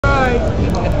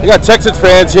We got Texas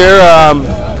fans here.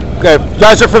 Okay, you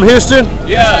guys are from Houston?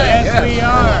 Yes, we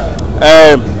are.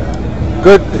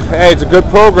 Good. Hey, it's a good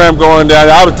program going down.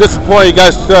 I was disappointed you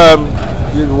guys. The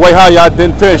way how y'all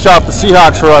didn't finish off the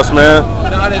Seahawks for us, man.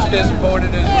 Not as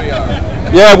disappointed as we are.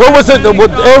 Yeah, what was it? There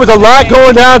was a lot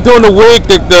going down during the week.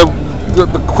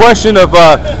 The question of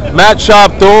Matt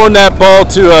Schaub throwing that ball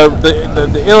to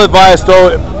the ill-advised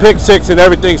throw, pick six, and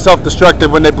everything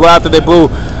self-destructive when they blew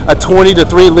a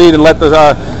 20-3 lead and let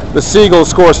the Seagulls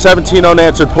score 17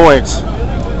 unanswered points.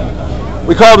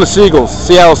 We call them the Seagulls,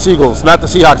 Seattle Seagulls, not the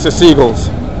Seahawks, the Seagulls.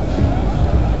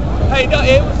 Hey, no,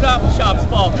 it was not Schaub's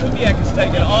fault. Kubiak is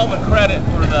taking all the credit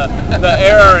for the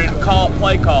error in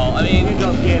play call. I mean,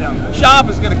 Schaub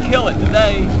is going to kill it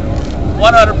today,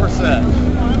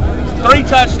 100%. 3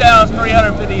 touchdowns,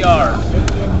 350 yards.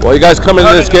 Well, you guys come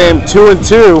into this game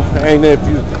 2-2, and if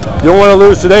you don't want to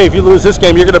lose today, if you lose this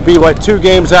game, you're going to be like 2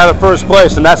 games out of first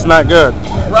place, and that's not good.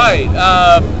 Right.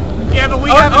 Yeah, but we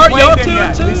haven't played them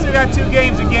yet. We still got 2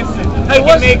 games against it. Hey, we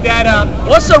can make that up.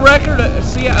 What's the record?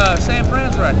 San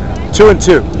Fran's record?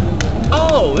 2-2.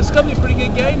 Oh, it's going to be a pretty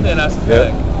good game then, I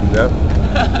think. Yep.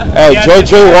 Hey,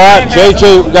 JJ Watt,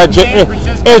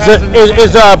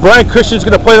 is Brian Christian's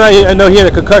going to play tonight? I know he had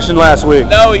a concussion last week.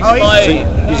 No, he's playing.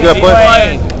 He's going to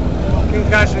play?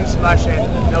 Concussion, slushing.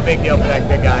 No big deal for that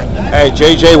big guy. Hey,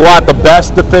 JJ Watt, the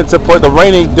best defensive player, the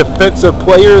reigning defensive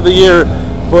player of the year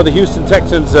for the Houston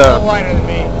Texans. No whiner than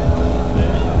me.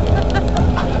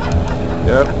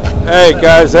 Yep. Hey,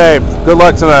 guys, hey, good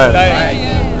luck tonight.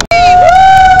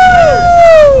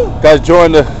 Guys,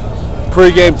 join the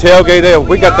pregame tailgate there.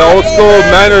 We got the old school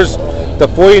Niners, the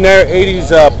 49er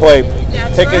 80s play.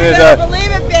 Taking his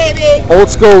believe it, baby. old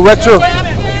school retro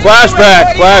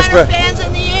flashback. Fans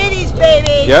in the 80s,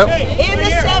 baby. Yep. In the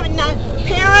 70s.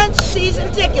 Parents,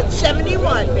 season tickets,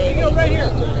 71, baby. Right here.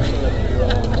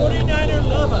 49er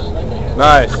lover.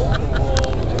 Nice.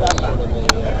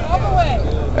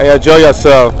 Hey, enjoy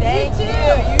yourself. Thank you.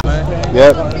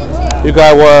 Yep. You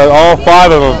got all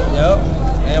 5 of them. Yep.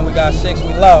 And we got 6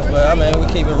 we lost, but I mean we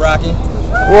keep it rocking.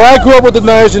 Well, I grew up with the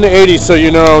Niners in the 80s, so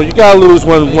you know you gotta lose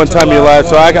one time in your life.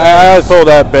 So I feel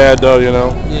that bad though, you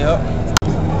know. Yep.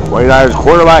 49ers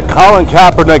quarterback Colin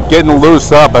Kaepernick getting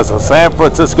loose up as the San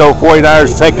Francisco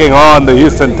 49ers taking on the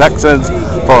Houston Texans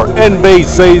for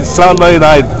NBC Sunday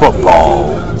Night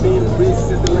Football.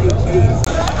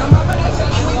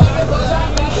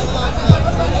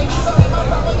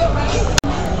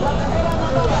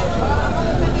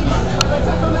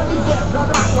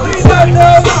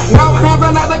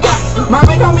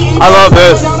 I love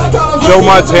this. Joe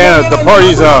Montana, the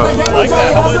party zone. Like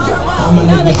that.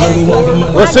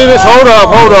 Let's see this. Hold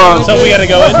on. So we got to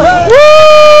go in?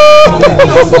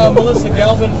 Woo! Melissa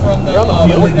Galvin from the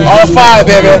All 5,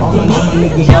 baby.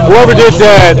 Whoever did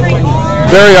that,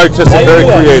 very artistic, very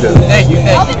creative. Thank you. We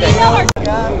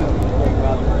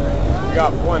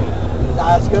got plenty.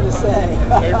 I was going to say.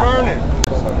 They burn it.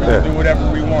 We'll do whatever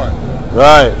we want.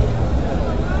 Right.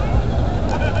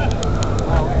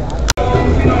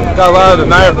 Got a lot of the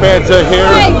Niner fans out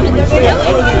here.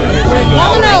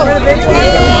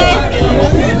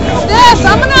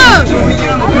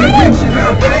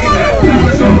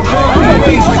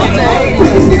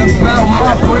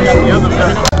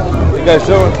 You guys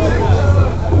doing?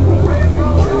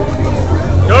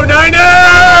 Go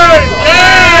Niners!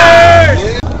 Yeah!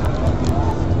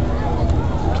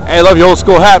 Hey, I love your old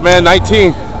school hat, man.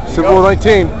 19. Super Bowl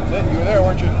 19. You were there,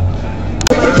 weren't you?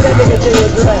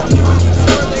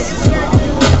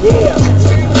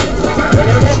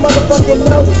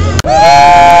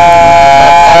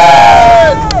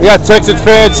 We got Texas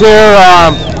fans here.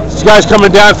 You guys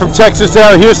coming down from Texas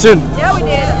down to Houston? Yeah, we did.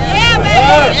 Yeah,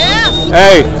 baby.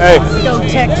 Yeah. Hey. Go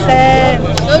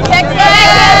Texas. Go Texas.